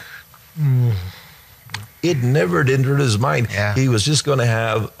individual? It never entered his mind. Yeah. He was just going to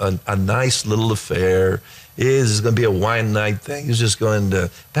have a nice little affair. It's going to be a wine night thing. He's just going to,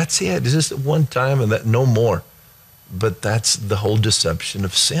 that's it. It's just one time and that, no more. But that's the whole deception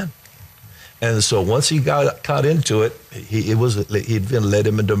of sin. And so once he got caught into it, he'd been led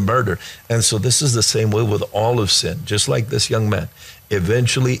him into murder. And so this is the same way with all of sin, just like this young man.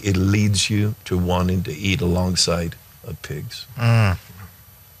 Eventually, it leads you to wanting to eat alongside of pigs. And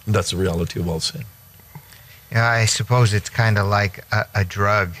that's the reality of all sin. Yeah, I suppose it's kind of like a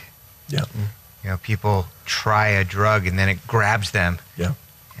drug. Yeah. You know, people try a drug and then it grabs them. Yeah.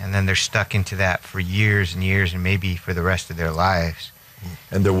 And then they're stuck into that for years and years and maybe for the rest of their lives.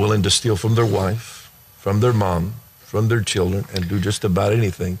 And they're willing to steal from their wife, from their mom, from their children, and do just about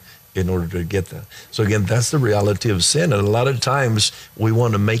anything in order to get that. So again, that's the reality of sin. And a lot of times we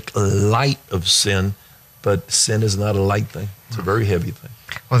want to make light of sin, but sin is not a light thing. It's a very heavy thing.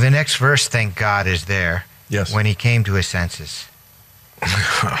 Well, the next verse, thank God, is there. Yes. When he came to his senses.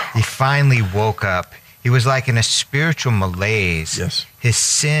 He finally woke up. He was like in a spiritual malaise. Yes. His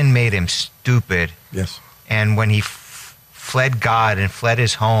sin made him stupid. Yes. And when he fled God and fled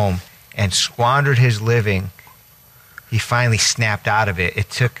his home and squandered his living, he finally snapped out of it. It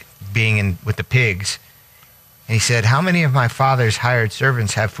took being in with the pigs. And he said, how many of my father's hired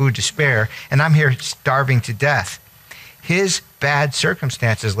servants have food to spare, and I'm here starving to death? His bad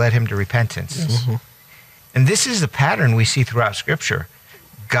circumstances led him to repentance. Yes. And this is a pattern we see throughout Scripture.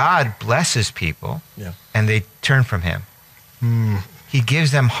 God blesses people, Yeah. and they turn from him. He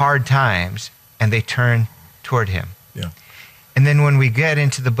gives them hard times, and they turn toward him. Yeah. And then when we get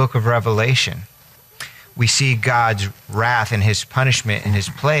into the book of Revelation, we see God's wrath and his punishment and his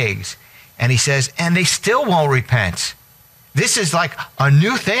plagues. And he says, and they still won't repent. This is like a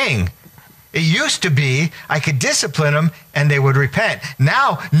new thing. It used to be I could discipline them and they would repent.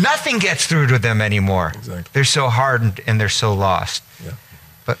 Now nothing gets through to them anymore. Exactly. They're so hardened and they're so lost. Yeah.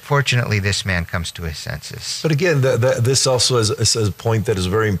 But fortunately, this man comes to his senses. But again, this also is a point that is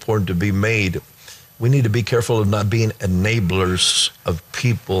very important to be made. We need to be careful of not being enablers of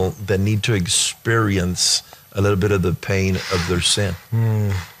people that need to experience a little bit of the pain of their sin.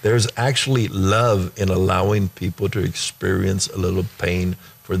 There's actually love in allowing people to experience a little pain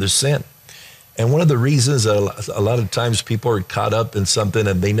for their sin. And one of the reasons that a lot of times people are caught up in something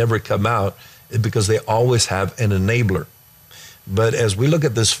and they never come out is because they always have an enabler. But as we look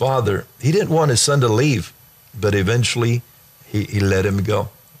at this father, he didn't want his son to leave, but eventually he let him go.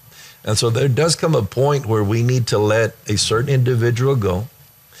 And so there does come a point where we need to let a certain individual go.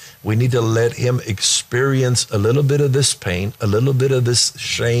 We need to let him experience a little bit of this pain, a little bit of this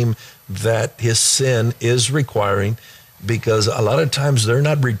shame that his sin is requiring, because a lot of times they're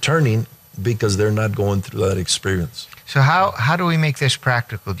not returning because they're not going through that experience. So how do we make this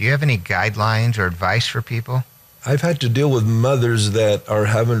practical? Do you have any guidelines or advice for people? I've had to deal with mothers that are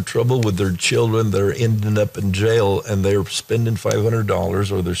having trouble with their children. They're ending up in jail and they're spending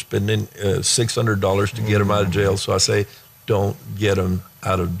 $500 or they're spending $600 to get them out of jail. So I say, don't get them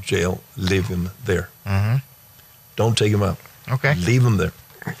out of jail. Leave them there. Don't take them out. Okay. Leave them there.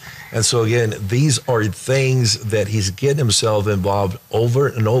 And so again, these are things that he's getting himself involved over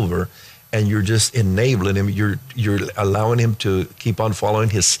and over, and you're just enabling him. You're allowing him to keep on following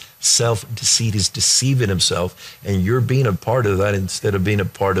his self-deceit. He's deceiving himself, and you're being a part of that instead of being a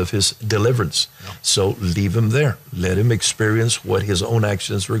part of his deliverance. No. So leave him there. Let him experience what his own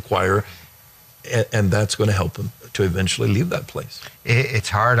actions require, and that's going to help him to eventually leave that place. It's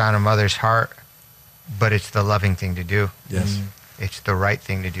hard on a mother's heart, but it's the loving thing to do. Yes. It's the right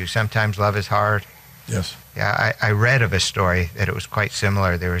thing to do. Sometimes love is hard. Yes. Yeah, I read of a story that it was quite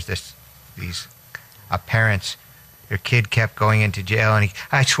similar. There was these parents, their kid kept going into jail, and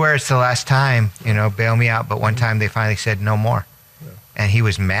I swear it's the last time, bail me out. But one time they finally said no more. Yeah. And he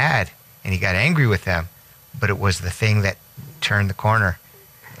was mad, and he got angry with them. But it was the thing that turned the corner,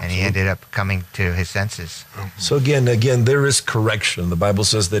 and he ended up coming to his senses. So again, there is correction. The Bible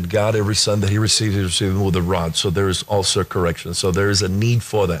says that God, every son that he receives him with a rod. So there is also correction. So there is a need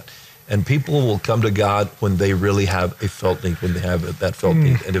for that. And people will come to God when they really have a felt need, when they have that felt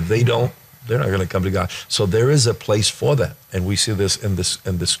need. And if they don't, they're not going to come to God. So there is a place for that. And we see this in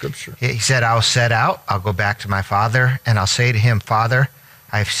this scripture. He said, I'll set out, I'll go back to my father, and I'll say to him, Father,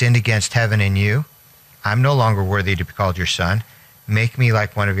 I have sinned against heaven and you. I'm no longer worthy to be called your son. Make me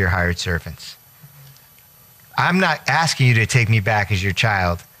like one of your hired servants. I'm not asking you to take me back as your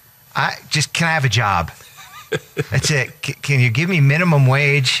child. Can I have a job? That's it. Can you give me minimum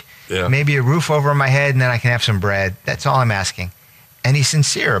wage, maybe a roof over my head, and then I can have some bread? That's all I'm asking. And he's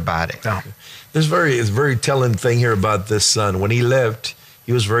sincere about it. No. There's a very telling thing here about this son. When he left,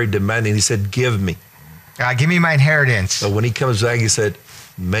 he was very demanding. He said, give me. Give me my inheritance. So when he comes back, he said,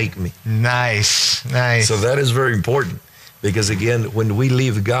 make me. Nice. So that is very important. Because again, when we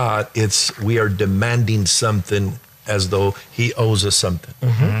leave God, we are demanding something as though he owes us something.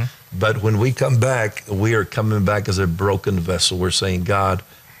 But when we come back, we are coming back as a broken vessel. We're saying, God,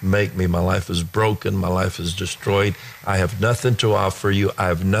 make me. My life is broken. My life is destroyed. I have nothing to offer you. I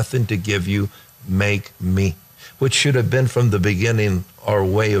have nothing to give you. Make me. Which should have been from the beginning our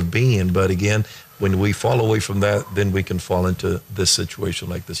way of being. But again, when we fall away from that, then we can fall into this situation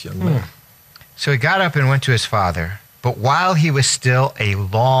like this young man. So he got up and went to his father. But while he was still a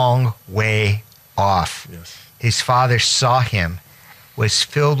long way off, his father saw him, was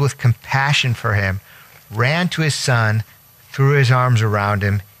filled with compassion for him, ran to his son, threw his arms around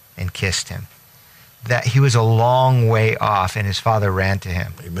him, and kissed him. That he was a long way off, and his father ran to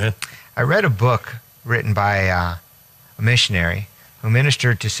him. Amen. I read a book written by a missionary who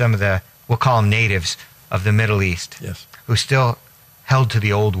ministered to some of the, we'll call them natives of the Middle East, who still held to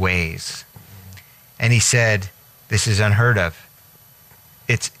the old ways. And he said, this is unheard of.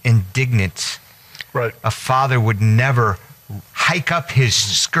 It's indignant. Right. A father would never hike up his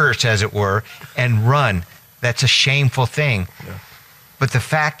skirts, as it were, and run. That's a shameful thing. Yeah. But the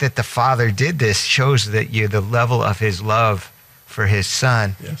fact that the father did this shows that the level of his love for his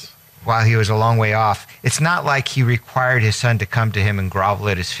son. Yes. while he was a long way off. It's not like he required his son to come to him and grovel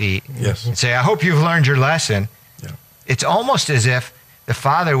at his feet Yes. and say, I hope you've learned your lesson. Yeah. It's almost as if the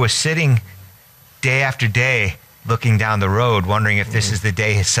father was sitting day after day looking down the road, wondering if this is the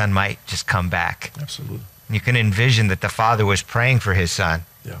day his son might just come back. Absolutely. You can envision that the father was praying for his son,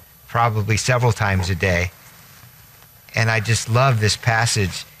 Yeah. probably several times a day. And I just love this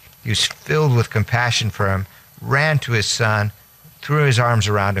passage. He was filled with compassion for him, ran to his son, threw his arms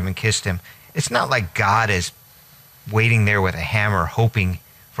around him and kissed him. It's not like God is waiting there with a hammer hoping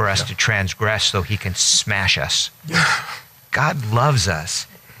for us to transgress so he can smash us. God loves us.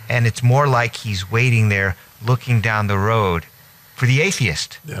 And it's more like he's waiting there looking down the road for the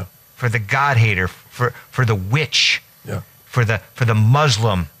atheist, Yeah. for the God hater, for the witch, Yeah. for the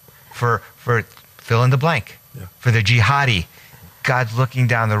Muslim, for fill in the blank, Yeah. for the jihadi. God's looking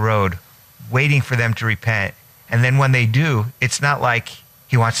down the road, waiting for them to repent. And then when they do, it's not like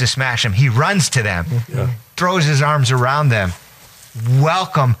he wants to smash them. He runs to them, Yeah. throws his arms around them.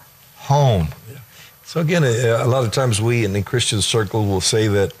 Welcome home. So again, a lot of times we in the Christian circle will say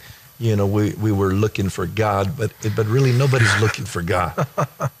that, we were looking for God, but really nobody's looking for God.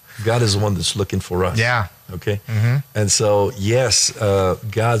 God is the one that's looking for us. Yeah. Okay. Mm-hmm. And so, yes,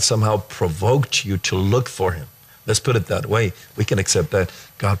 God somehow provoked you to look for him. Let's put it that way. We can accept that.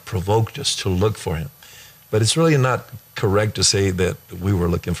 God provoked us to look for him. But it's really not correct to say that we were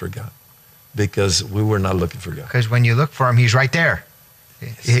looking for God, because we were not looking for God. Because when you look for him, he's right there.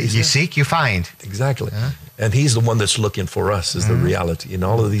 You seek, you find. Exactly. And he's the one that's looking for us, is the reality. In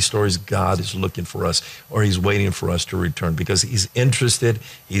all of these stories, God is looking for us, or he's waiting for us to return, because he's interested,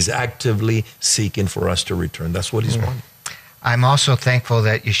 he's actively seeking for us to return. That's what he's wanting. I'm also thankful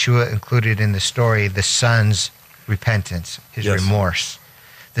that Yeshua included in the story the son's repentance, his Yes. remorse.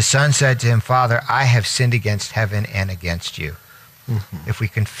 The son said to him, Father, I have sinned against heaven and against you. If we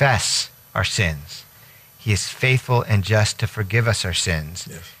confess our sins, he is faithful and just to forgive us our sins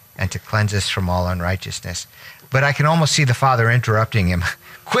Yes. and to cleanse us from all unrighteousness. But I can almost see the father interrupting him.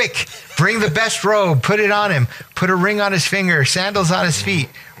 Quick, bring the best robe, put it on him, put a ring on his finger, sandals on his feet,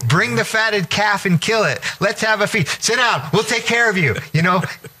 bring the fatted calf and kill it. Let's have a feast. Sit down, we'll take care of you.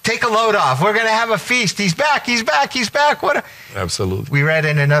 Take a load off. We're going to have a feast. He's back, he's back, he's back. Absolutely. We read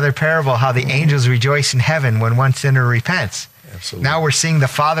in another parable how the angels rejoice in heaven when one sinner repents. Absolutely. Now we're seeing the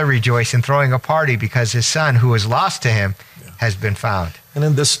father rejoice and throwing a party because his son, who was lost to him, has been found. And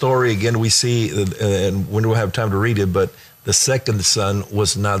in this story, again, we see, and we don't have time to read it, but the second son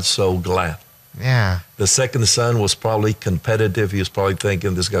was not so glad. Yeah. The second son was probably competitive. He was probably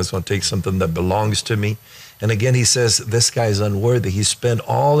thinking, this guy's going to take something that belongs to me. And again, he says, this guy's unworthy. He spent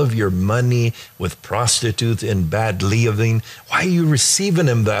all of your money with prostitutes and bad living. Why are you receiving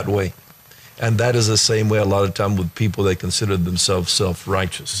him that way? And that is the same way a lot of time with people that consider themselves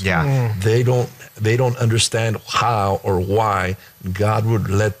self-righteous. Yeah. They don't understand how or why God would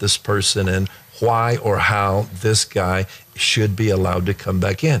let this person in, why or how this guy should be allowed to come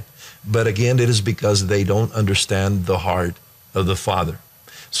back in. But again, it is because they don't understand the heart of the Father.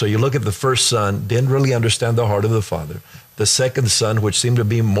 So you look at the first son, didn't really understand the heart of the Father. The second son, which seemed to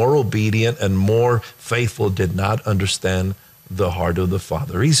be more obedient and more faithful, did not understand the heart of the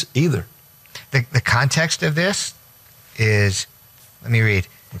Father either. The context of this is, let me read.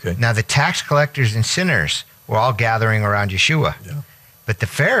 Okay. Now the tax collectors and sinners were all gathering around Yeshua. Yeah. But the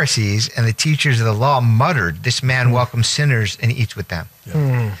Pharisees and the teachers of the law muttered, this man welcomes sinners and eats with them.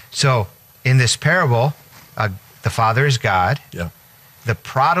 Yeah. So in this parable, the Father is God. Yeah. The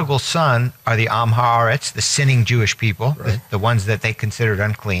prodigal son are the Am Haaretz, the sinning Jewish people, Right. the ones that they considered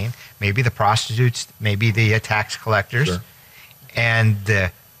unclean, maybe the prostitutes, maybe the tax collectors. Sure. And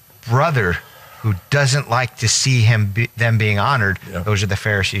the brother who doesn't like to see them being honored, Yeah. those are the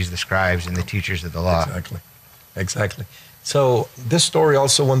Pharisees, the scribes, and the teachers of the law. Exactly. So this story,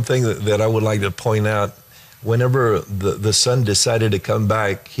 also one thing that I would like to point out, whenever the son decided to come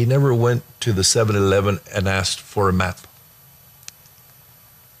back, he never went to the 7-Eleven and asked for a map.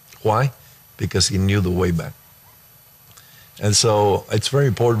 Why? Because he knew the way back. And so it's very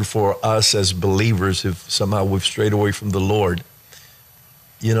important for us as believers, if somehow we've strayed away from the Lord,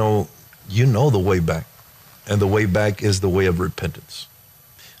 you know the way back. And the way back is the way of repentance.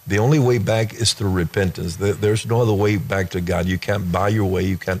 The only way back is through repentance. There's no other way back to God. You can't buy your way.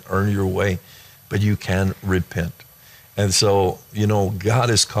 You can't earn your way, but you can repent. And so, God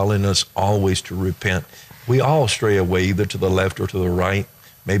is calling us always to repent. We all stray away either to the left or to the right,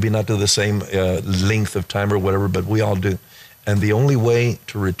 maybe not to the same length of time or whatever, but we all do. And the only way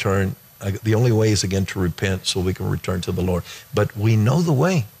to return, the only way is again to repent so we can return to the Lord. But we know the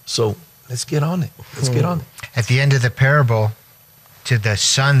way. So let's get on it. Let's get on it. At the end of the parable, to the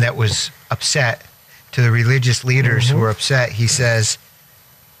son that was upset, to the religious leaders who were upset, he says,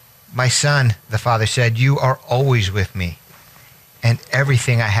 my son, the father said, you are always with me, and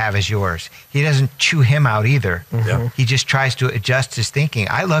everything I have is yours. He doesn't chew him out either. Yeah. He just tries to adjust his thinking.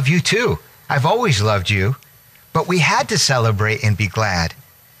 I love you too. I've always loved you. But we had to celebrate and be glad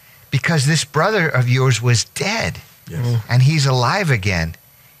because this brother of yours was dead. Yes. And he's alive again.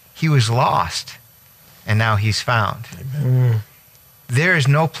 He was lost, and now he's found. Amen. There is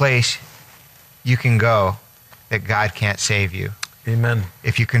no place you can go that God can't save you. Amen.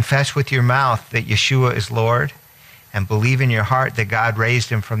 If you confess with your mouth that Yeshua is Lord and believe in your heart that God raised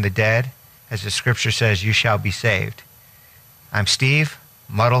him from the dead, as the scripture says, you shall be saved. I'm Steve,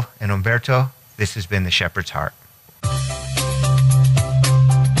 Muddle, and Umberto. This has been The Shepherd's Heart.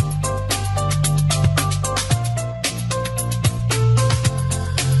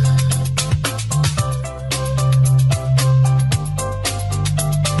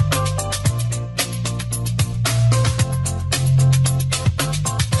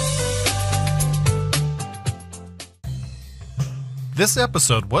 This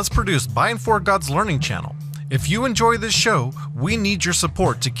episode was produced by and for God's Learning Channel. If you enjoy this show, we need your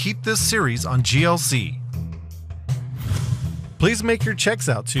support to keep this series on GLC. Please make your checks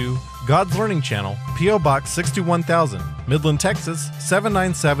out to God's Learning Channel, P.O. Box 621,000, Midland, Texas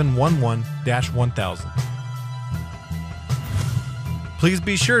 79711-1000. Please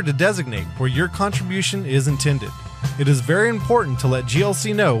be sure to designate where your contribution is intended. It is very important to let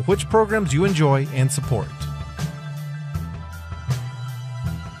GLC know which programs you enjoy and support.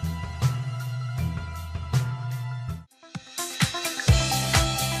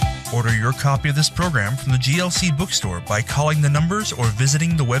 Order your copy of this program from the GLC bookstore by calling the numbers or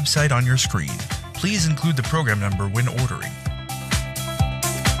visiting the website on your screen. Please include the program number when ordering.